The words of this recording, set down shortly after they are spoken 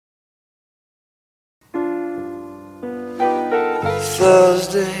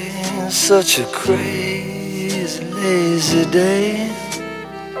Thursday is such a crazy, lazy day.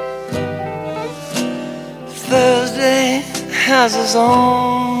 Thursday has its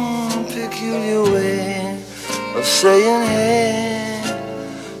own peculiar way of saying hey.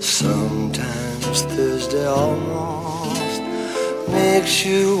 Sometimes Thursday almost makes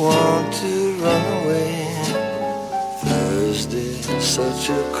you want to run away. Thursday,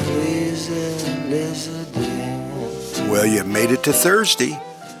 such a crazy, lazy day. Well, you made it to Thursday.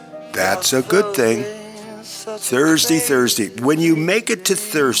 That's a good thing. Thursday. When you make it to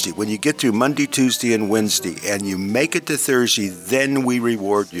Thursday, when you get through Monday, Tuesday, and Wednesday, and you make it to Thursday, then we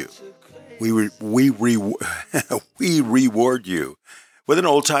reward you. We reward you with an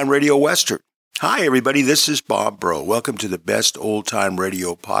old-time radio western. Hi, everybody. This is Bob Bro. Welcome to the Best Old-Time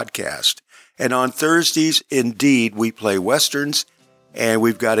Radio podcast. And on Thursdays, indeed, we play westerns, and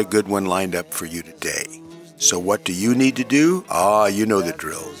we've got a good one lined up for you today. So what do you need to do? You know the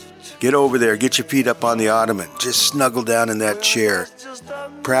drill. Get over there, get your feet up on the ottoman, just snuggle down in that chair.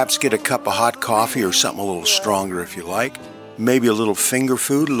 Perhaps get a cup of hot coffee or something a little stronger if you like. Maybe a little finger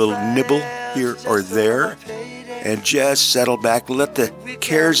food, a little nibble here or there. And just settle back, let the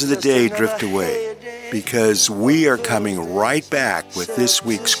cares of the day drift away. Because we are coming right back with this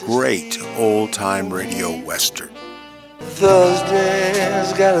week's great old-time radio western.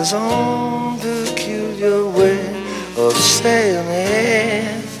 Thursday's got its own peculiar way of saying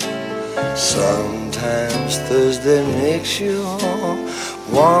it. Sometimes Thursday makes you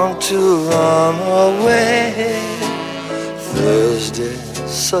want to run away. Thursday,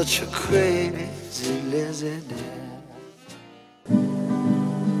 such a crazy, lazy day.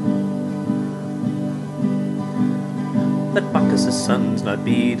 Let Bacchus' sons not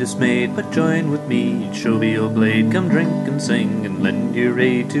be dismayed, but join with me in jovial blade. Come drink and sing and lend your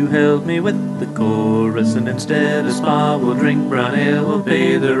aid to help me with the chorus. And instead of spa we'll drink brown ale, we'll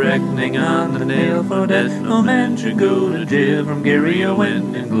pay the reckoning on the nail. For death no man should go to jail from Gary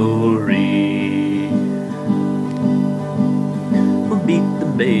Owen in glory. We'll beat the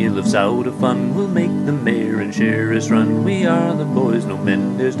bailiffs out of fun, we'll make the mayor and sheriffs run. We are the boys, no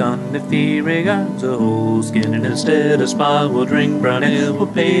mender's done, if he regards a whole skin. And instead of spa we'll drink brown ale, we'll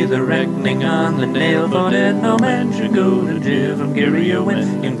pay the reckoning on the nail. For dead no man should go to jail from Gary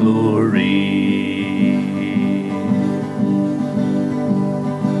Owen in glory.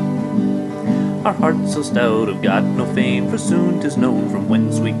 Our hearts so stout have got no fame, for soon 'tis known from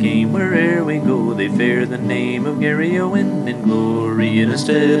whence we came. Where'er we go they fear the name of Gary Owen in glory. And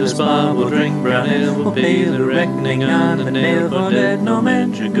instead of spa we'll drink brown ale, we'll pay the reckoning on the nail. For dead no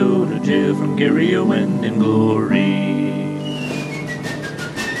man should go to jail from Gary Owen in glory.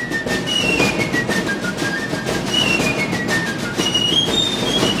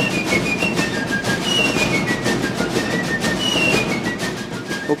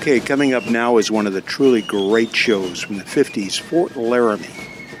 Okay, coming up now is one of the truly great shows from the 50s, Fort Laramie,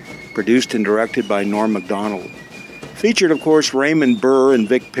 produced and directed by Norm Macdonald. Featured, of course, Raymond Burr and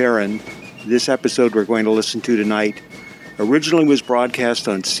Vic Perrin. This episode we're going to listen to tonight originally was broadcast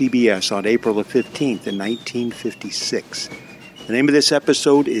on CBS on April the 15th in 1956. The name of this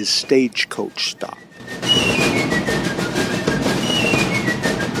episode is Stagecoach Stop.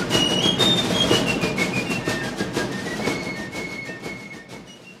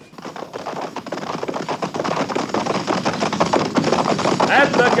 At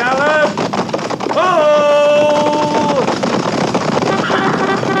the gallop! Oh!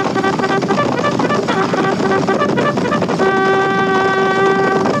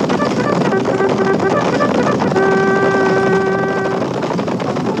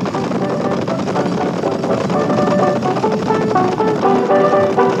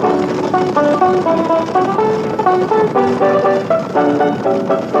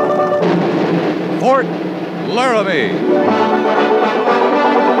 Fort Laramie.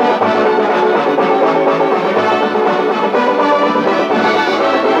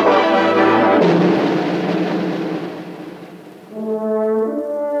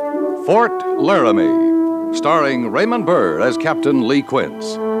 Fort Laramie, starring Raymond Burr as Captain Lee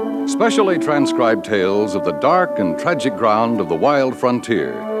Quince. Specially transcribed tales of the dark and tragic ground of the wild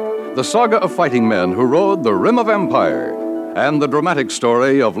frontier, the saga of fighting men who rode the rim of empire, and the dramatic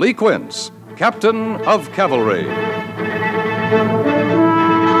story of Lee Quince, Captain of Cavalry.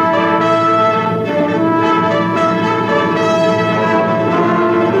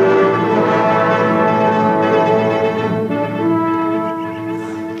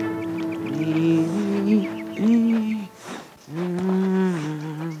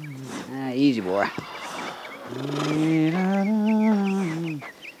 Easy, boy.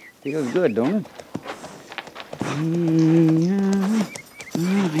 Feels good, don't it? You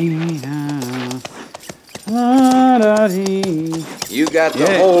got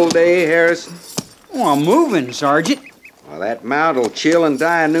the whole day, Harrison? Oh, I'm moving, Sergeant. Well, that mount'll chill and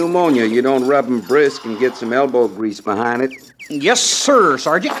die of pneumonia. You don't rub him brisk and get some elbow grease behind it. Yes, sir,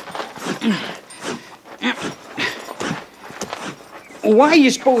 Sergeant. Why you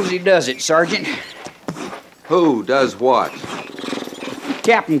suppose he does it, Sergeant? Who does what?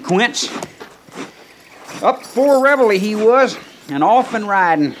 Captain Quince. Up before reveille he was, and off and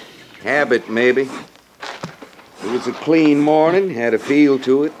riding. Habit, maybe. It was a clean morning, had a feel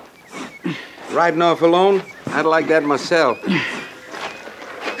to it. Riding off alone? I'd like that myself.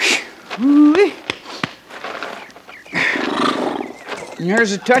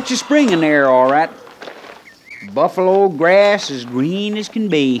 There's a touch of spring in there, all right. Buffalo grass as green as can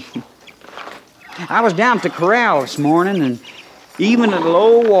be. I was down at the corral this morning, and even at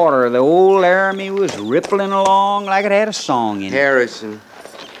low water, the old Laramie was rippling along like it had a song in it. Harrison.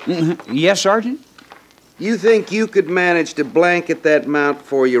 Yes, Sergeant? You think you could manage to blanket that mount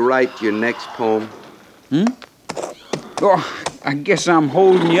before you write your next poem? Oh, I guess I'm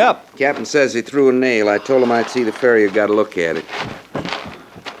holding you up. Captain says he threw a nail. I told him I'd see the farrier got a look at it.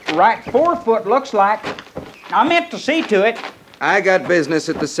 Right forefoot, looks like. I meant to see to it. I got business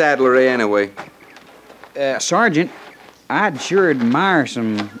at the saddlery anyway. Sergeant, I'd sure admire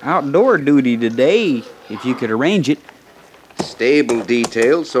some outdoor duty today if you could arrange it. Stable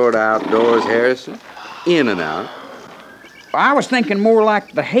detail, sort of outdoors, Harrison. In and out. I was thinking more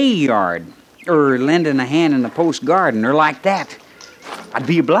like the hay yard, or lending a hand in the post garden, or like that. I'd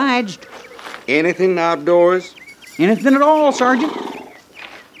be obliged. Anything outdoors? Anything at all, Sergeant.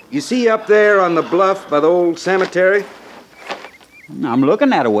 You see up there on the bluff by the old cemetery? I'm looking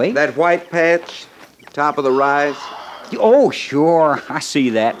that way. That white patch, top of the rise? Oh, sure. I see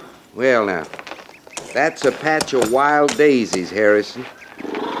that. Well, now, that's a patch of wild daisies, Harrison.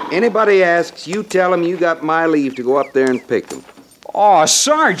 Anybody asks, you tell them you got my leave to go up there and pick them. Oh,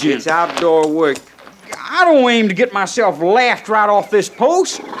 Sergeant. It's outdoor work. I don't aim to get myself laughed right off this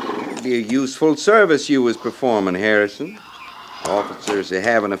post. It'd be a useful service you was performing, Harrison. Officers are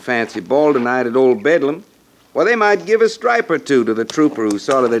having a fancy ball tonight at Old Bedlam. Well, they might give a stripe or two to the trooper who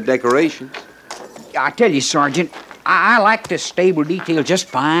saw to their decorations. I tell you, Sergeant, I like this stable detail just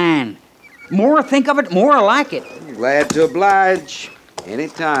fine. More I think of it, more I like it. Glad to oblige. Any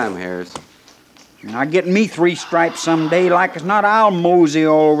time, Harrison. Now, getting me 3 stripes someday, like as not, I'll mosey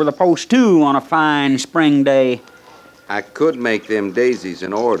all over the post, too, on a fine spring day. I could make them daisies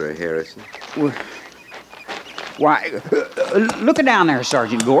in order, Harrison. Why, look down there,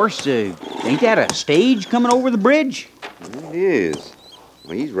 Sergeant Gorse. Ain't that a stage coming over the bridge? It is.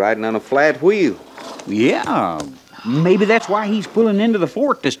 Well, he's riding on a flat wheel. Yeah, maybe that's why he's pulling into the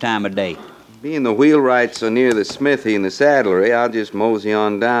fort this time of day. Being the wheelwright so near the smithy and the saddlery, I'll just mosey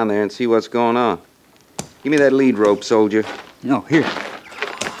on down there and see what's going on. Give me that lead rope, soldier. Oh, here.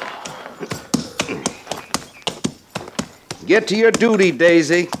 Get to your duty,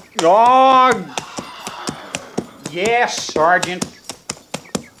 Daisy. Oh, yes, Sergeant.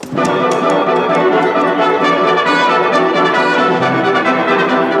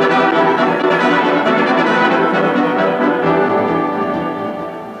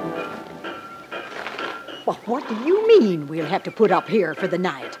 Well, what do you mean we'll have to put up here for the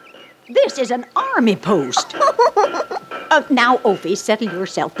night? This is an army post. Now, Opie, settle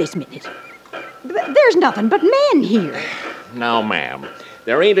yourself this minute. There's nothing but men here. Now, ma'am,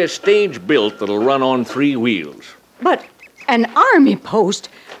 there ain't a stage built that'll run on 3 wheels. But an army post?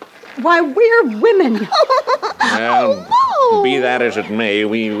 Why, we're women. Well, be that as it may,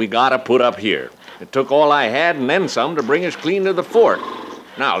 we gotta put up here. It took all I had and then some to bring us clean to the fort.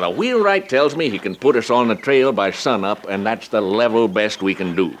 Now, the wheelwright tells me he can put us on the trail by sunup, and that's the level best we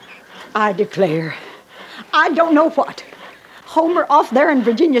can do. I declare, I don't know what. Homer off there in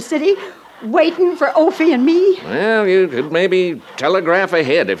Virginia City, waiting for Opie and me. Well, you could maybe telegraph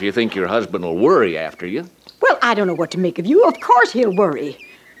ahead if you think your husband will worry after you. Well, I don't know what to make of you. Of course he'll worry.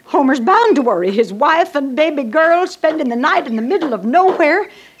 Homer's bound to worry. His wife and baby girl spending the night in the middle of nowhere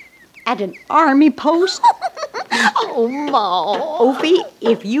at an army post. Oh, Ma. Opie,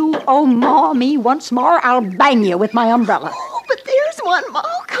 if you Ma me once more, I'll bang you with my umbrella. Oh, but there's one, Ma,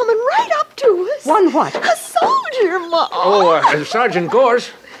 coming right up to us. One what? A soldier, Ma. Oh, Sergeant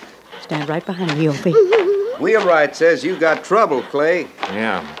Gorse. Stand right behind me, Opie. Wheelwright says you got trouble, Clay.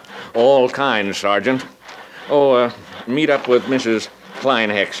 Yeah, all kinds, Sergeant. Oh, meet up with Mrs.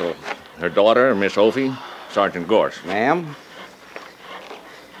 Kleinhexel. Her daughter, Miss Opie, Sergeant Gorse. Ma'am?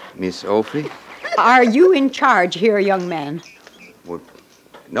 Miss Opie? Are you in charge here, young man? Well,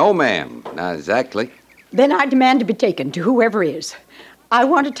 no, ma'am. Not exactly. Then I demand to be taken to whoever is. I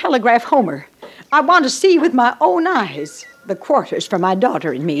want to telegraph Homer. I want to see with my own eyes the quarters for my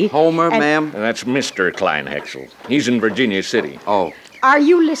daughter and me. Homer, ma'am? That's Mr. Kleinhexel. He's in Virginia City. Oh. Are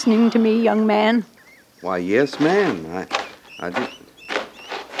you listening to me, young man? Why, yes, ma'am. I did.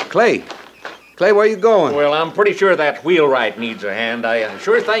 Clay, where you going? Well, I'm pretty sure that wheelwright needs a hand. I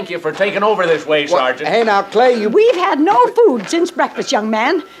sure thank you for taking over this way, Sergeant. Hey, now, Clay, We've had no food since breakfast, young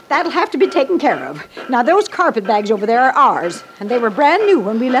man. That'll have to be taken care of. Now, those carpet bags over there are ours, and they were brand new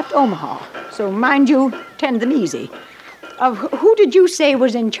when we left Omaha. So, mind you, tend them easy. Who did you say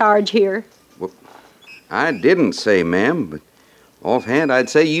was in charge here? Well, I didn't say, ma'am, but offhand,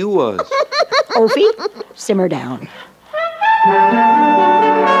 I'd say you was. Opie, simmer down.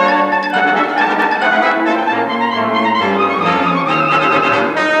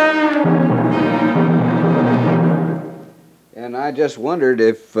 And I just wondered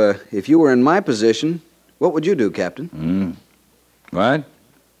if you were in my position, what would you do, Captain? What?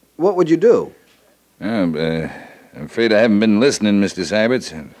 What would you do? I'm afraid I haven't been listening, Mr.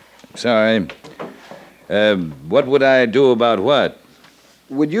 Syberts. I'm sorry. What would I do about what?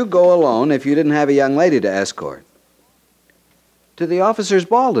 Would you go alone if you didn't have a young lady to escort? To the officers'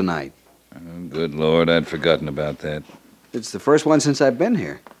 ball tonight. Oh, good Lord, I'd forgotten about that. It's the first one since I've been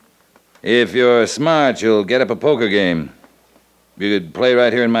here. If you're smart, you'll get up a poker game. You could play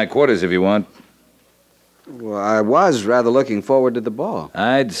right here in my quarters if you want. Well, I was rather looking forward to the ball.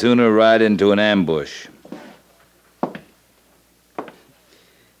 I'd sooner ride into an ambush.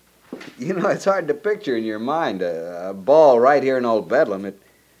 You know, it's hard to picture in your mind a ball right here in Old Bedlam.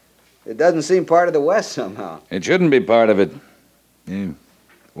 It doesn't seem part of the West somehow. It shouldn't be part of it. You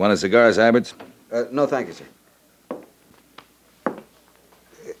want a cigar, Syberts? No, thank you, sir.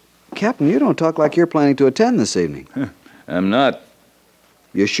 Captain, you don't talk like you're planning to attend this evening. I'm not.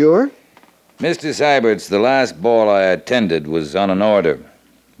 You sure? Mr. Syberts, the last ball I attended was on an order.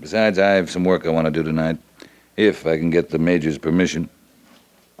 Besides, I have some work I want to do tonight, if I can get the Major's permission.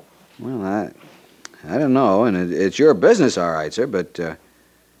 Well, I don't know, and it's your business, all right, sir, but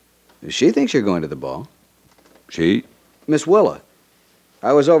she thinks you're going to the ball. She? Miss Willa.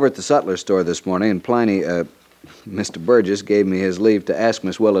 I was over at the sutler store this morning, and Pliny, Mr. Burgess gave me his leave to ask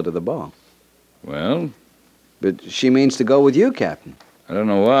Miss Willa to the ball. Well? But she means to go with you, Captain. I don't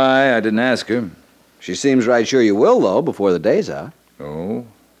know why I didn't ask her. She seems right sure you will, though, before the day's out. Oh?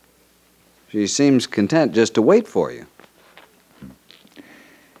 She seems content just to wait for you.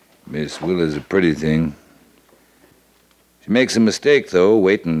 Miss Willa's a pretty thing. She makes a mistake, though,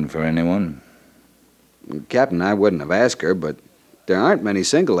 waiting for anyone. Captain, I wouldn't have asked her, but there aren't many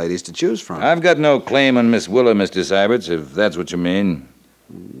single ladies to choose from. I've got no claim on Miss Willa, Mr. Syberts, if that's what you mean.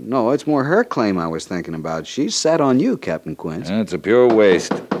 No, it's more her claim I was thinking about. She's set on you, Captain Quince. That's a pure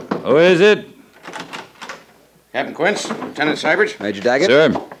waste. Who is it? Captain Quince, Lieutenant Syberts. Major Daggett.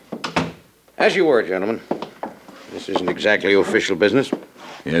 Sir. As you were, gentlemen. This isn't exactly official business.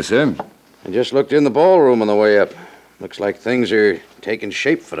 Yes, sir. I just looked in the ballroom on the way up. Looks like things are taking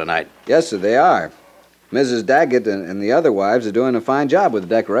shape for tonight. Yes, sir, they are. Mrs. Daggett and the other wives are doing a fine job with the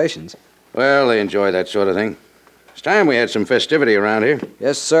decorations. Well, they enjoy that sort of thing. It's time we had some festivity around here.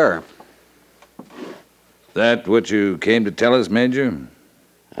 Yes, sir. That what you came to tell us, Major?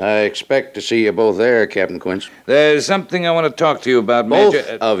 I expect to see you both there, Captain Quince. There's something I want to talk to you about, Both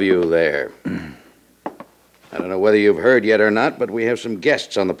Major. of you there. I don't know whether you've heard yet or not, but we have some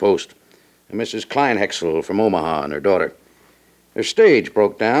guests on the post. Mrs. Kleinhexel from Omaha and her daughter. Their stage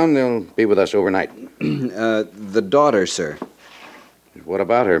broke down. They'll be with us overnight. The daughter, sir. What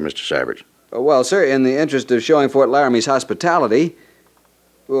about her, Mr. Syberts? Well, sir, in the interest of showing Fort Laramie's hospitality,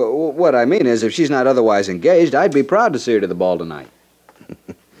 what I mean is if she's not otherwise engaged, I'd be proud to see her to the ball tonight.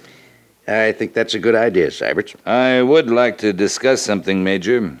 I think that's a good idea, Syberts. I would like to discuss something,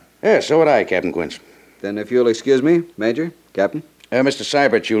 Major. Yeah, so would I, Captain Quince. Then if you'll excuse me, Major, Captain. Mr.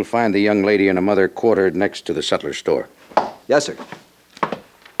 Syberts, you'll find the young lady and her mother quartered next to the sutler's store. Yes, sir.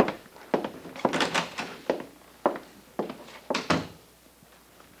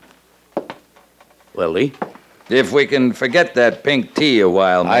 Well, Lee? If we can forget that pink tea a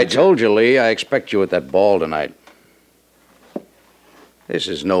while, Major. I told you, Lee, I expect you at that ball tonight. This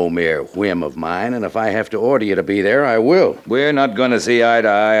is no mere whim of mine, and if I have to order you to be there, I will. We're not going to see eye to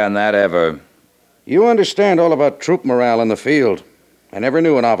eye on that ever. You understand all about troop morale in the field. I never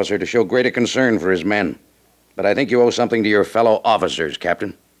knew an officer to show greater concern for his men. But I think you owe something to your fellow officers,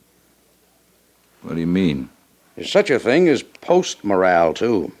 Captain. What do you mean? There's such a thing as post morale,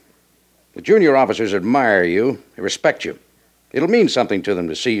 too. The junior officers admire you, they respect you. It'll mean something to them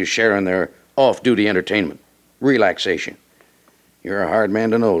to see you sharing their off-duty entertainment, relaxation. You're a hard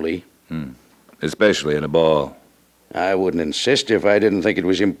man to know, Lee. especially in a ball. I wouldn't insist if I didn't think it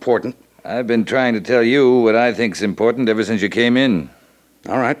was important. I've been trying to tell you what I think's important ever since you came in.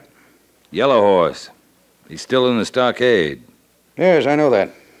 All right. Yellow Horse. He's still in the stockade. Yes, I know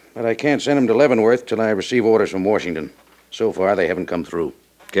that. But I can't send him to Leavenworth till I receive orders from Washington. So far, they haven't come through.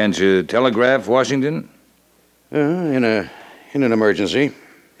 Can't you telegraph Washington? In an emergency.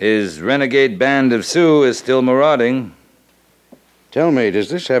 His renegade band of Sioux is still marauding. Tell me, does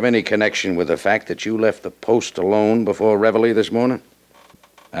this have any connection with the fact that you left the post alone before Reveille this morning?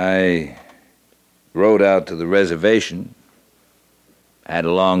 I rode out to the reservation. Had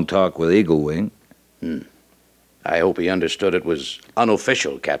a long talk with Eagle Wing. I hope he understood it was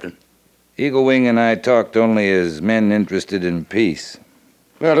unofficial, Captain. Eagle Wing and I talked only as men interested in peace.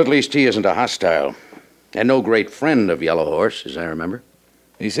 Well, at least he isn't a hostile. And no great friend of Yellow Horse, as I remember.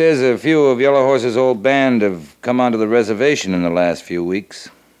 He says a few of Yellow Horse's old band have come onto the reservation in the last few weeks.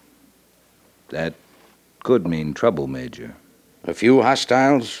 That could mean trouble, Major. A few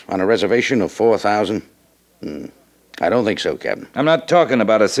hostiles on a reservation of 4,000? I don't think so, Captain. I'm not talking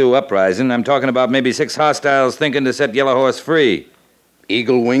about a Sioux uprising. I'm talking about maybe 6 hostiles thinking to set Yellow Horse free.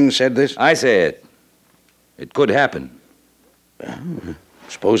 Eagle Wing said this? I say it. It could happen.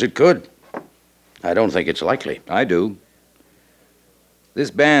 Suppose it could. I don't think it's likely. I do. This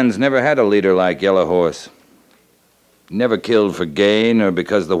band's never had a leader like Yellow Horse. He never killed for gain or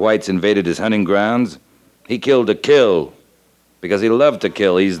because the whites invaded his hunting grounds. He killed to kill because he loved to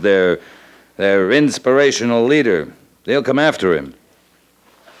kill. He's their inspirational leader. They'll come after him.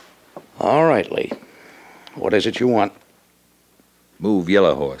 All right, Lee. What is it you want? Move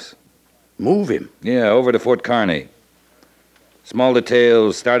Yellow Horse. Move him? Yeah, over to Fort Kearny. Small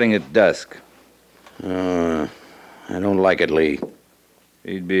details starting at dusk. I don't like it, Lee.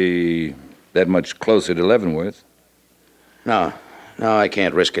 He'd be that much closer to Leavenworth. No, I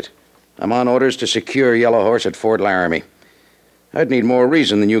can't risk it. I'm on orders to secure Yellow Horse at Fort Laramie. I'd need more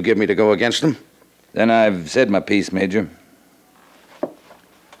reason than you give me to go against him. Then I've said my piece, Major.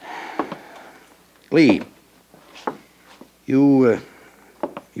 Lee, you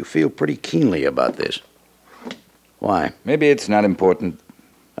feel pretty keenly about this. Why? Maybe it's not important.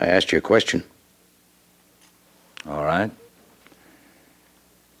 I asked you a question. All right.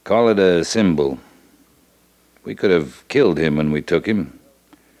 Call it a symbol. We could have killed him when we took him.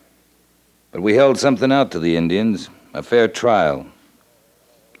 But we held something out to the Indians. A fair trial.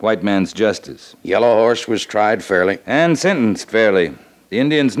 White man's justice. Yellow Horse was tried fairly. And sentenced fairly. The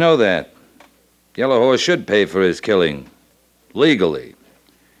Indians know that. Yellow Horse should pay for his killing. Legally.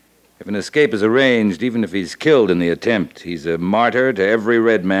 If an escape is arranged, even if he's killed in the attempt, he's a martyr to every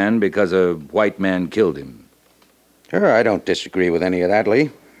red man because a white man killed him. Sure, I don't disagree with any of that, Lee.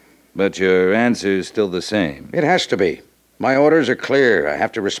 But your answer's still the same. It has to be. My orders are clear. I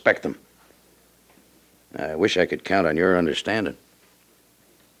have to respect them. I wish I could count on your understanding.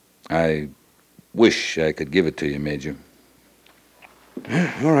 I wish I could give it to you, Major.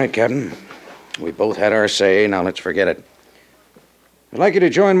 All right, Captain. We both had our say. Now let's forget it. I'd like you to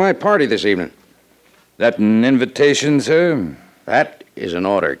join my party this evening. That an invitation, sir? That is an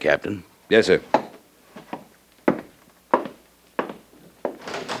order, Captain. Yes, sir.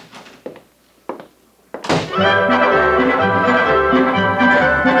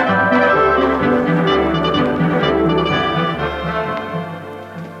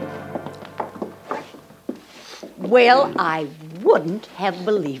 Well, I wouldn't have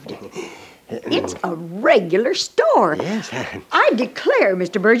believed it. It's a regular store. Yes. I declare,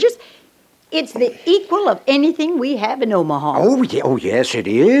 Mr. Burgess, it's the equal of anything we have in Omaha. Oh, yes, it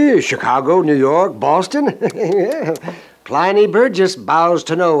is. Chicago, New York, Boston. Yeah. Pliny Burgess bows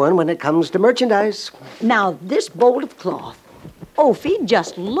to no one when it comes to merchandise. Now, this bolt of cloth. Ophi,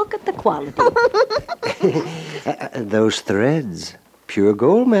 just look at the quality. Those threads. Pure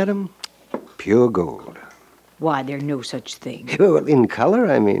gold, madam. Pure gold. Why, there's no such thing. Well, in color,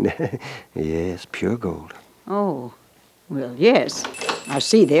 I mean. Yes, pure gold. Oh, well, yes. I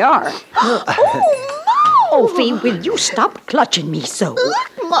see they are. Oh, Ophi, will you stop clutching me so?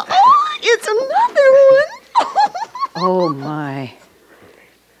 Look, Ma. Oh, it's another one. Oh, my.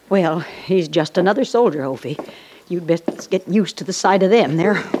 Well, he's just another soldier, Ophi. You'd best get used to the sight of them.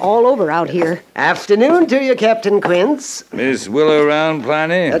 They're all over out here. Afternoon to you, Captain Quince. Miss Willow around,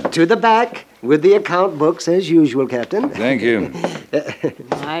 Pliny? To the back, with the account books as usual, Captain. Thank you.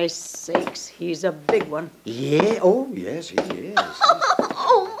 My sakes, he's a big one. Yeah, oh, yes, he is. Now,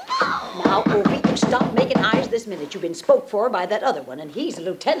 Ophi, you stop making eyes this minute. You've been spoke for by that other one, and he's a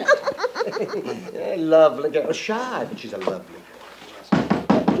lieutenant. Lovely girl. Shy, but she's a lovely girl.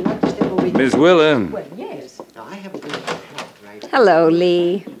 Would you like to step over here? Miss Willow. Well, yes. I have a good account right. Hello,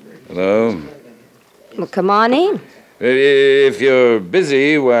 Lee. Hello. Well, come on in. If you're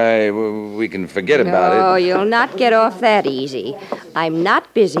busy, why, we can forget about it. No, you'll not get off that easy. I'm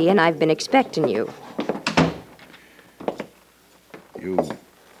not busy, and I've been expecting you.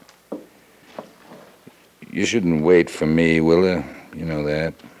 You shouldn't wait for me, Willa. You know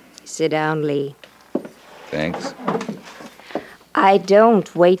that. Sit down, Lee. Thanks. I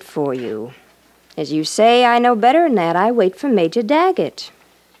don't wait for you. As you say, I know better than that. I wait for Major Daggett.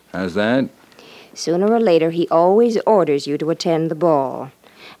 How's that? Sooner or later, he always orders you to attend the ball.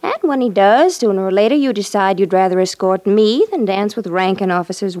 And when he does, sooner or later, you decide you'd rather escort me than dance with ranking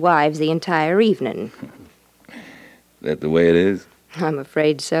officers' wives the entire evening. That the way it is? I'm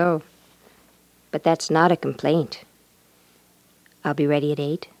afraid so. But that's not a complaint. I'll be ready at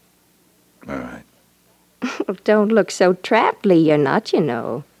 8. All right. Don't look so trapped, Lee. You're not, you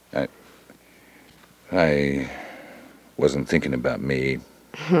know. I wasn't thinking about me.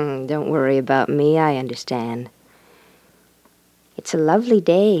 Don't worry about me. I understand. It's a lovely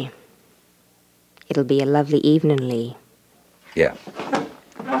day. It'll be a lovely evening, Lee. Yeah.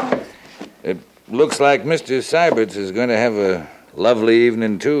 It looks like Mr. Syberts is going to have a lovely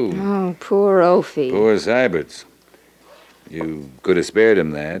evening, too. Oh, poor Ophi. Poor Syberts. You could have spared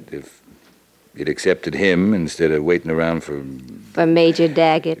him that if you'd accepted him instead of waiting around for... For Major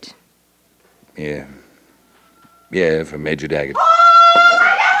Daggett. Yeah. Yeah, for Major Daggett.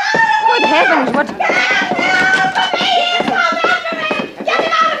 Good heavens, what... Get him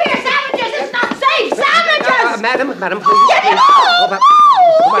out of here, savages! It's not safe! Savages! Madam, please. Get him out!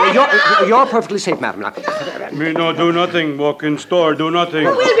 You're perfectly safe, madam. Me no do nothing. Walk in store, do nothing.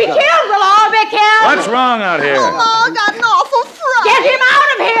 We'll be killed. We'll all be killed. What's wrong out here? Oh, I got an awful fright. Get him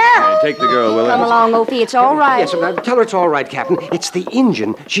out of here! Hey, take the girl, Willa. Come along, Ophi. It's all right. Yes, tell her it's all right, Captain. It's the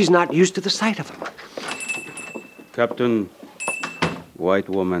Injun. She's not used to the sight of him. Captain, white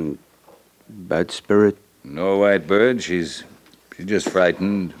woman, bad spirit. No white bird. She's just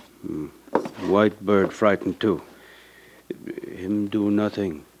frightened. White bird frightened too. Him do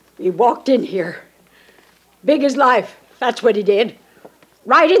nothing. He walked in here. Big as life. That's what he did.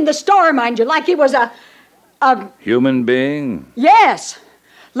 Right in the store, mind you, like he was a Human being? Yes.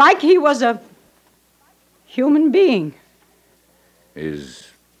 Like he was a human being.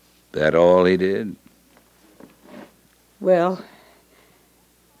 Is that all he did? Well,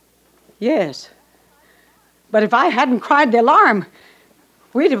 yes. But if I hadn't cried the alarm,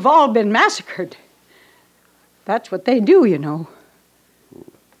 we'd have all been massacred. That's what they do, you know.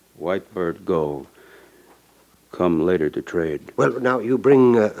 White bird go. Come later to trade. Well, now, you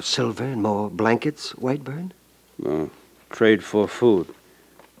bring silver and more blankets, Whitebird? Trade for food.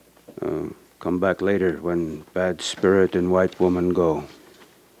 Come back later when bad spirit and white woman go.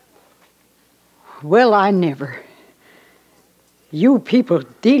 Well, I never. You people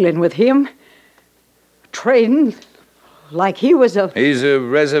dealing with him, trading like he was a... He's a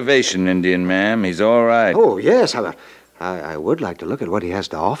reservation Indian, ma'am. He's all right. Oh, yes. I would like to look at what he has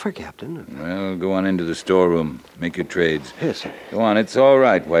to offer, Captain. Well, go on into the storeroom. Make your trades. Yes, sir. Go on. It's all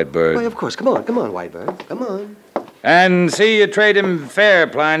right, Whitebird. Why, of course. Come on, Whitebird. Come on. And see you trade him fair,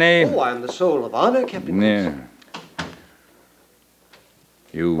 Pliny. Oh, I'm the soul of honor, Captain. Yeah.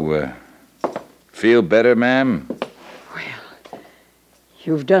 You, feel better, ma'am?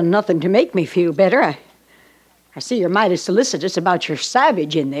 You've done nothing to make me feel better. I see you're mighty solicitous about your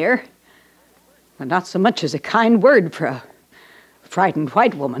savage in there. But not so much as a kind word for a frightened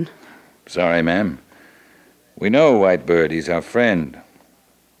white woman. Sorry, ma'am. We know Whitebird. He's our friend.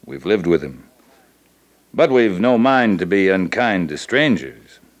 We've lived with him. But we've no mind to be unkind to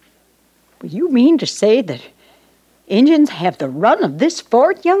strangers. You mean to say that Indians have the run of this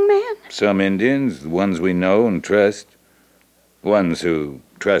fort, young man? Some Indians, the ones we know and trust. Ones who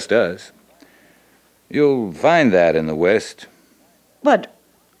trust us. You'll find that in the West. But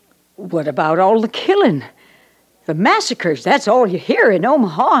what about all the killing? The massacres, that's all you hear in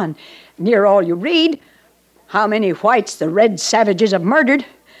Omaha and near all you read. How many whites the red savages have murdered.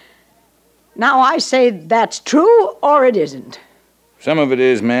 Now I say that's true or it isn't. Some of it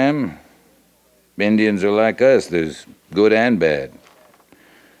is, ma'am. Indians are like us. There's good and bad.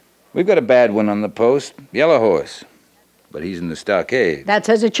 We've got a bad one on the post, Yellow Horse. But he's in the stockade. That's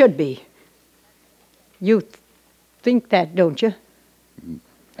as it should be. You think that, don't you?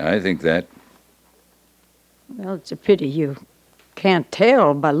 I think that. Well, it's a pity you can't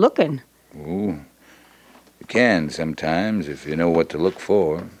tell by looking. Oh, you can sometimes if you know what to look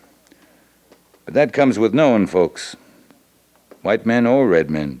for. But that comes with knowing folks. White men or red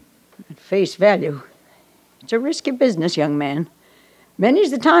men. At face value, it's a risky business, young man.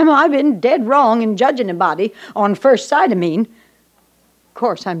 Many's the time I've been dead wrong in judging a body on first sight, I mean. Of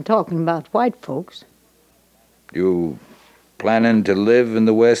course, I'm talking about white folks. You planning to live in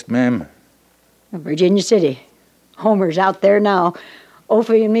the West, ma'am? Virginia City. Homer's out there now.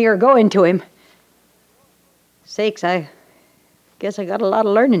 Opie and me are going to him. Sakes, I guess I got a lot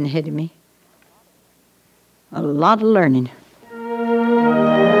of learning ahead of me. A lot of learning.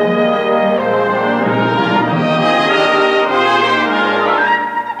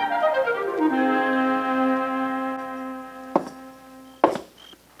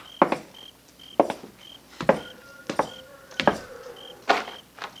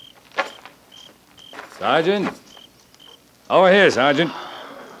 Sergeant? Over here, Sergeant.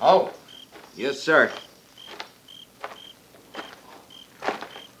 Oh, yes, sir.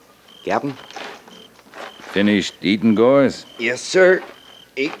 Captain? Finished eating, Gores? Yes, sir.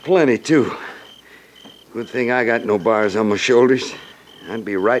 Ate plenty, too. Good thing I got no bars on my shoulders. I'd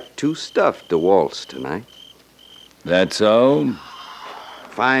be right too stuffed to waltz tonight. That so?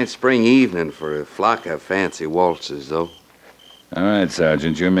 Fine spring evening for a flock of fancy waltzes, though. All right,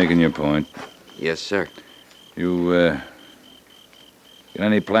 Sergeant, you're making your point. Yes, sir. You, got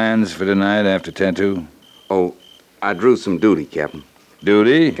any plans for tonight after tattoo? Oh, I drew some duty, Captain.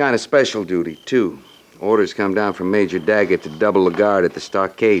 Duty? Kind of special duty, too. Orders come down from Major Daggett to double the guard at the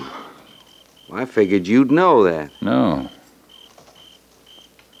stockade. Well, I figured you'd know that. No,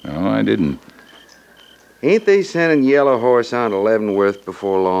 I didn't. Ain't they sending Yellow Horse on to Leavenworth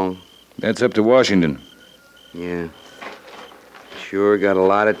before long? That's up to Washington. Yeah. Sure got a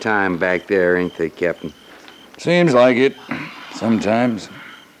lot of time back there, ain't they, Captain? Seems like it. Sometimes.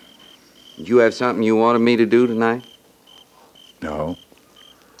 Did you have something you wanted me to do tonight? No,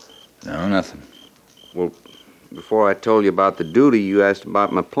 nothing. Well, before I told you about the duty, you asked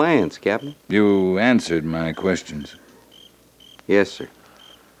about my plans, Captain. You answered my questions. Yes, sir.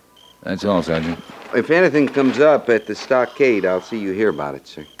 That's all, Sergeant. If anything comes up at the stockade, I'll see you hear about it,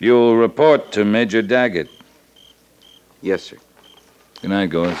 sir. You'll report to Major Daggett. Yes, sir. Good night,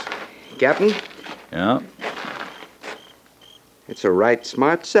 Gores. Captain? Yeah? It's a right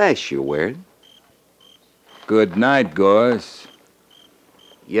smart sash you're wearing. Good night, Gores.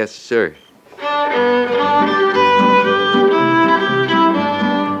 Yes, sir.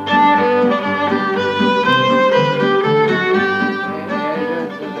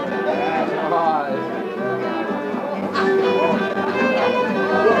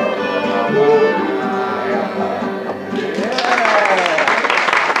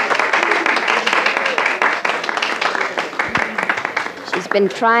 She's been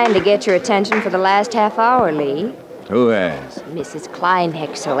trying to get your attention for the last half hour, Lee. Who has? Mrs.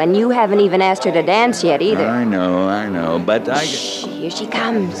 Kleinhexel, and you haven't even asked her to dance yet either. I know, but I... Shh, here she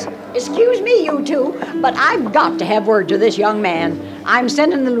comes. Excuse me, you two, but I've got to have word to this young man. I'm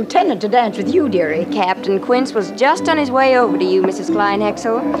sending the lieutenant to dance with you, dearie. Captain Quince was just on his way over to you, Mrs.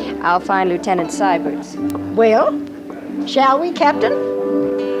 Kleinhexel. I'll find Lieutenant Syberts. Well, shall we, Captain?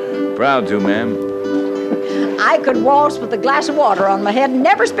 Proud to, ma'am. I could waltz with a glass of water on my head and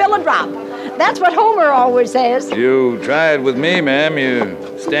never spill a drop. That's what Homer always says. You try it with me, ma'am.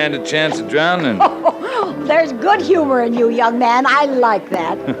 You stand a chance of drowning. Oh, there's good humor in you, young man. I like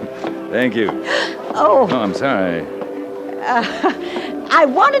that. Thank you. Oh, I'm sorry. I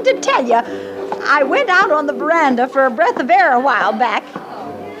wanted to tell you, I went out on the veranda for a breath of air a while back.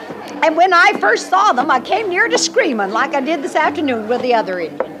 And when I first saw them, I came near to screaming like I did this afternoon with the other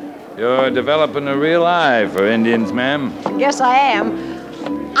Indian. You're developing a real eye for Indians, ma'am. I guess I am.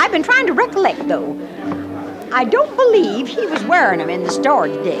 I've been trying to recollect, though. I don't believe he was wearing them in the store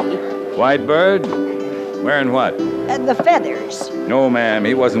today. White Bird? Wearing what? The feathers. No, ma'am,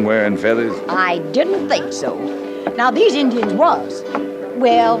 he wasn't wearing feathers. I didn't think so. Now, these Indians was.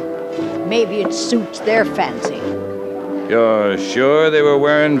 Well, maybe it suits their fancy. You're sure they were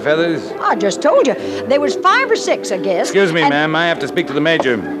wearing feathers? I just told you. There was 5 or 6, I guess. Excuse me, ma'am. I have to speak to the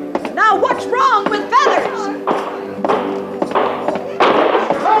major. Now, what's wrong with feathers?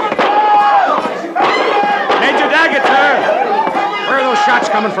 Major Daggett, sir! Where are those shots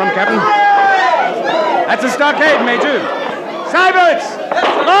coming from, Captain? That's the stockade, Major. Syberts!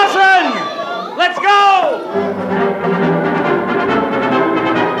 Lawson! Let's go!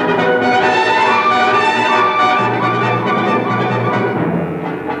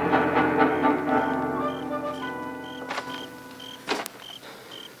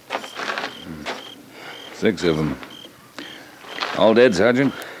 Six of them. All dead,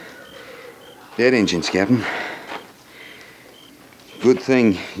 Sergeant? Dead Injuns, Captain. Good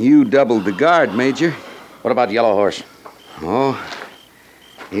thing you doubled the guard, Major. What about Yellow Horse? Oh,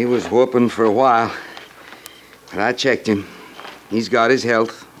 he was whooping for a while. But I checked him. He's got his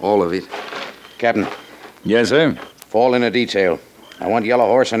health, all of it. Captain. Yes, sir? Fall in a detail. I want Yellow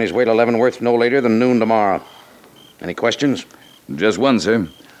Horse on his way to Leavenworth no later than noon tomorrow. Any questions? Just one, sir.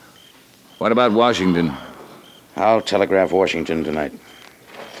 What about Washington? I'll telegraph Washington tonight.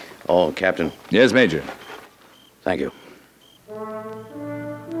 Oh, Captain. Yes, Major. Thank you.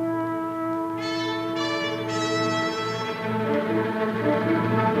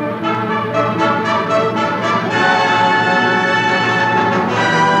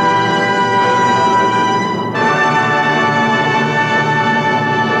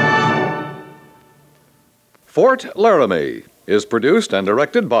 Fort Laramie is produced and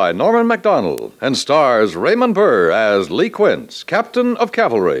directed by Norman MacDonald and stars Raymond Burr as Lee Quince, Captain of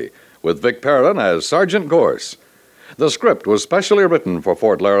Cavalry, with Vic Perrin as Sergeant Gorse. The script was specially written for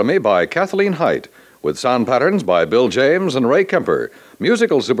Fort Laramie by Kathleen Height, with sound patterns by Bill James and Ray Kemper,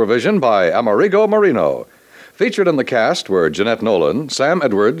 musical supervision by Amerigo Marino. Featured in the cast were Jeanette Nolan, Sam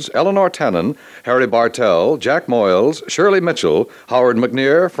Edwards, Eleanor Tannen, Harry Bartell, Jack Moyles, Shirley Mitchell, Howard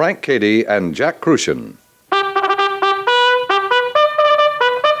McNear, Frank Cady, and Jack Crucian.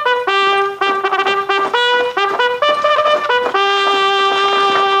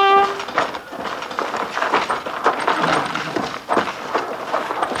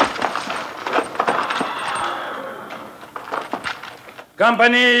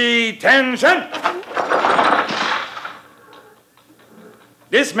 Company, tension!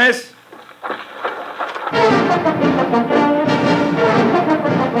 Dismiss!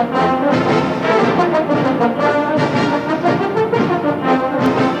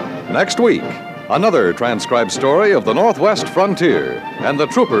 Next week, another transcribed story of the Northwest frontier and the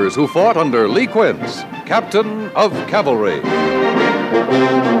troopers who fought under Lee Quince, Captain of Cavalry.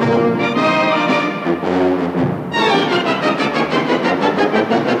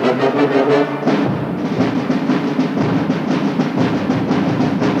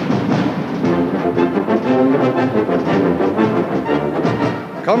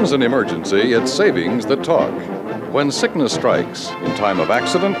 Comes an emergency, it's savings that talk. When sickness strikes, in time of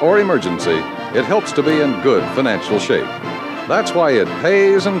accident or emergency, it helps to be in good financial shape. That's why it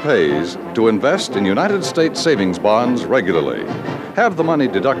pays and pays to invest in United States savings bonds regularly. Have the money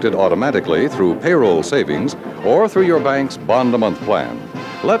deducted automatically through payroll savings or through your bank's bond-a-month plan.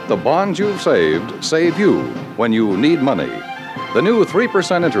 Let the bonds you've saved save you when you need money. The new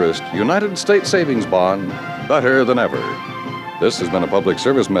 3% interest United States savings bond, better than ever. This has been a public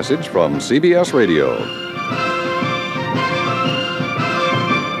service message from CBS Radio.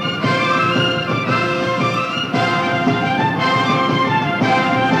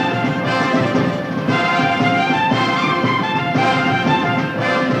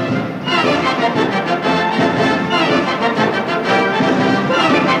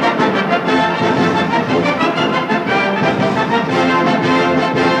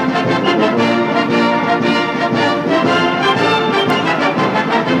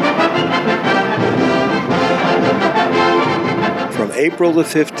 April the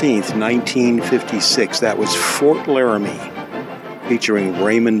 15th, 1956. That was Fort Laramie, featuring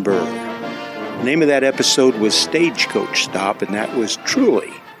Raymond Burr. The name of that episode was Stagecoach Stop, and that was truly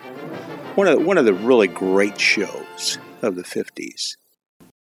one of the really great shows of the 50s.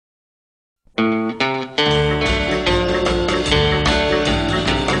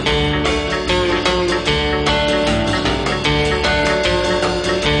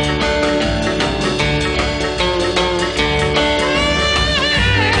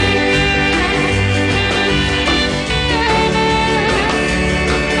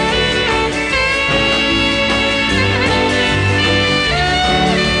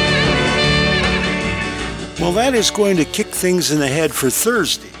 Well, that is going to kick things in the head for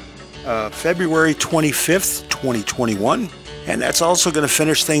Thursday, February 25th, 2021. And that's also going to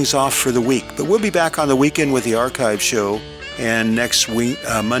finish things off for the week. But we'll be back on the weekend with the archive show. And next week,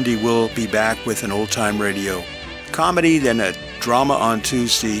 Monday, we'll be back with an old-time radio comedy, then a drama on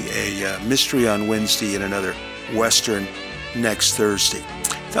Tuesday, a mystery on Wednesday, and another Western next Thursday.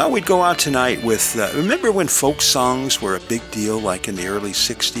 Thought we'd go out tonight with, remember when folk songs were a big deal, like in the early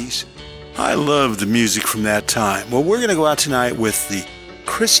 60s? I love the music from that time. Well, we're going to go out tonight with the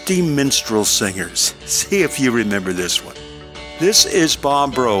Christy Minstrel Singers. See if you remember this one. This is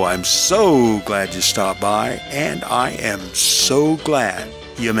Bob Bro. I'm so glad you stopped by, and I am so glad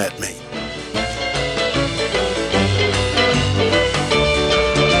you met me.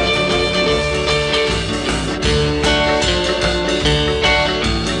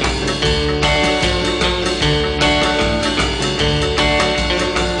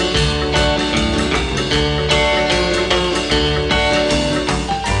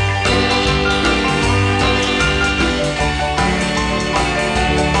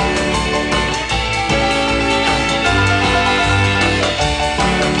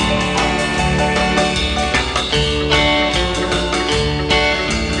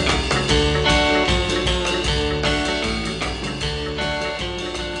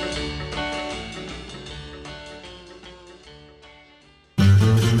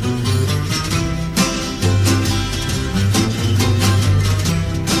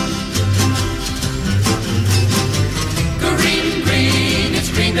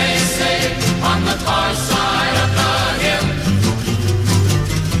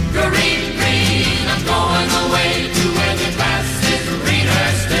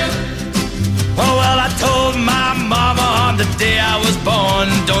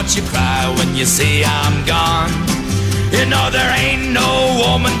 don't you cry when you see I'm gone. You know there ain't no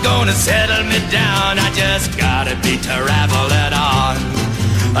woman gonna settle me down. I just gotta be traveling on.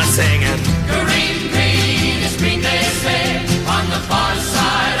 I'm singing. Green, green is green, they say, on the far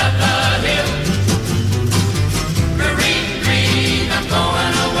side of the hill. Green, green, I'm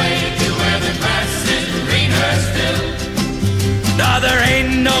going away to where the grass is greener still. Now there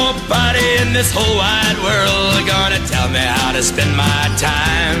ain't nobody in this whole wide world gonna tell me how to spend my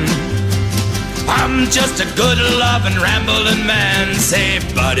time. I'm just a good loving rambling man. Say,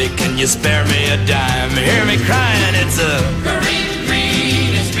 buddy, can you spare me a dime? Hear me crying, it's a green, green,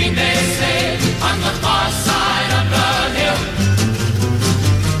 it's green, they say, on the far side of the hill.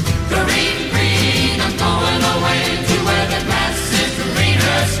 Green, green, I'm going away to where the grass is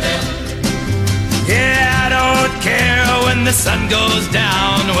greener still. Yeah, I don't care when the sun goes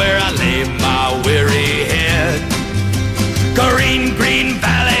down where I lay my weary head. Green, green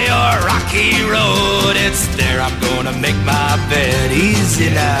valley or rocky road, it's there I'm gonna make my bed. Easy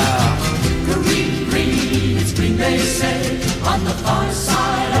now. Green, green, it's green, they say.